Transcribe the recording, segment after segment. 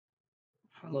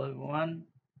Hello everyone,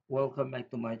 welcome back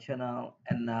to my channel.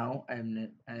 And now I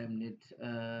am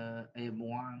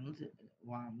one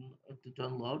to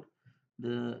download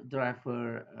the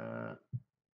driver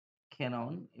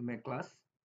Canon imageCLASS.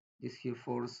 This here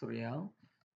for serial,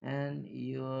 and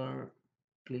you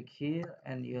click here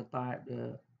and you type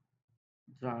the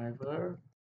driver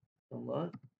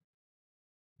download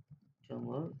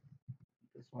download.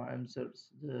 That's why I'm search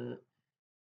the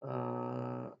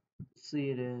uh,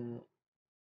 see the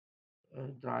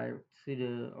drive see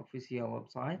the official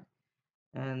website,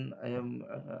 and I am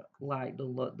like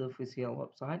download the official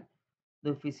website.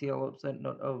 The official website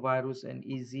not a virus and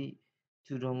easy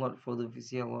to download for the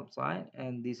official website.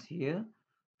 And this here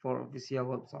for official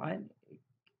website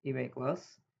email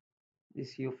class.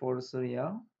 This here for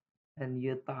serial, and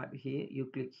you type here, you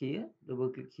click here, double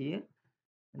click here,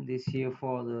 and this here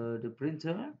for the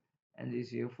printer, and this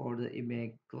here for the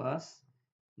email class.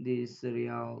 This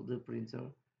serial the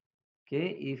printer.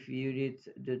 Okay, if you need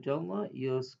the download,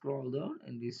 you scroll down,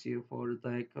 and this here for the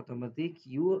type automatic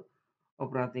your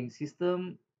operating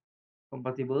system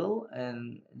compatible,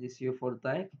 and this here for the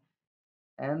type.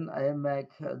 And I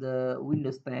make the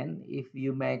Windows 10. If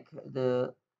you make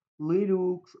the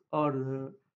Linux or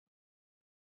the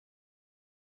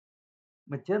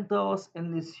Macintosh,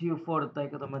 and this here for the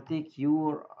type automatic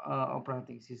your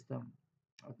operating system.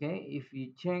 Okay, if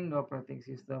you change the operating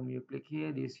system, you click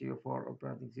here, this here for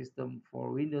operating system for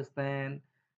Windows 10.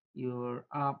 You're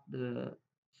up the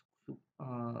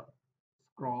uh,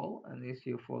 scroll, and this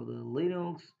here for the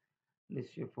Linux, this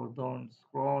here for don't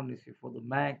scroll, this here for the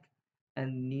Mac,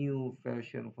 and new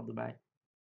version for the Mac.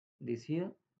 This here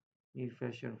new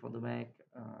version for the Mac,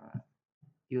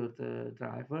 your the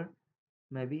driver,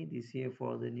 maybe this here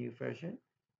for the new version.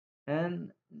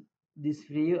 And this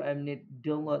video I need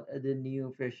download the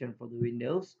new version for the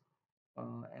Windows,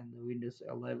 and the Windows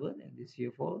 11, and this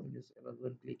here for Windows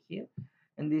 11. Click here,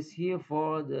 and this here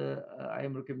for the I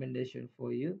am recommendation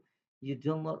for you. You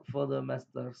download for the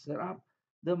master setup.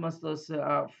 The master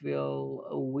setup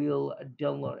will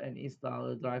download and install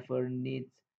the driver needs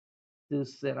to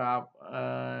set up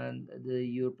the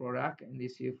your product, and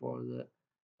this here for the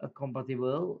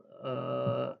compatible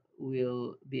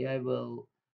will be able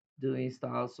to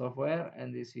install software,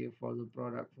 and this here for the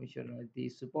product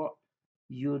functionality support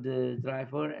you the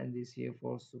driver, and this here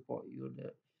for support you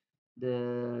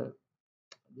the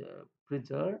the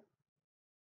printer.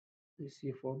 This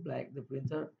here for black the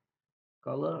printer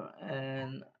color.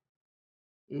 And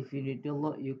if you need to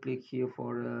load, you click here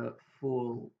for the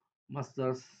full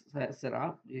master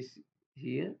setup. This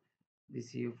here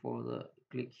for the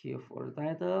click here for the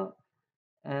title,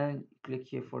 and click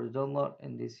here for the download,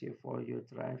 and this here for your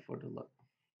drive for the load.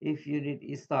 If you need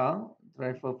install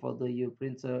driver for the your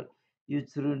printer, you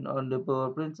turn on the power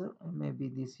printer, and maybe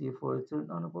this here for turn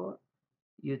on the power.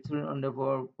 You turn on the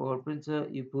power printer,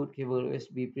 you put cable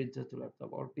USB printer to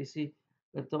laptop or PC.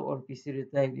 Laptop or PC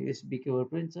detect USB cable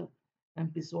printer,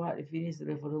 and please wait if finish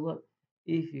the for the load.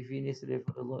 If you finish the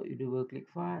for the load, you double click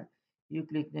file, you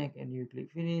click next, and you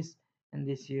click finish, and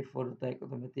this here for the tag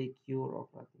automatic your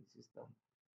operating system.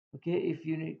 Okay, if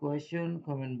you need question,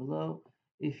 comment below.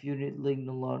 If you need link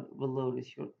download below the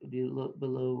short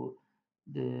below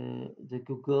the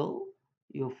Google,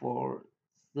 you for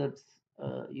search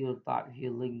your type here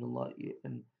link download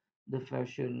and the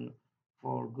version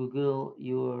for Google.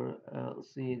 You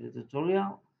see the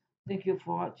tutorial. Thank you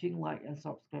for watching. Like and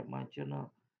subscribe my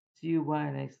channel. See you by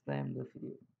next time the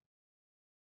video.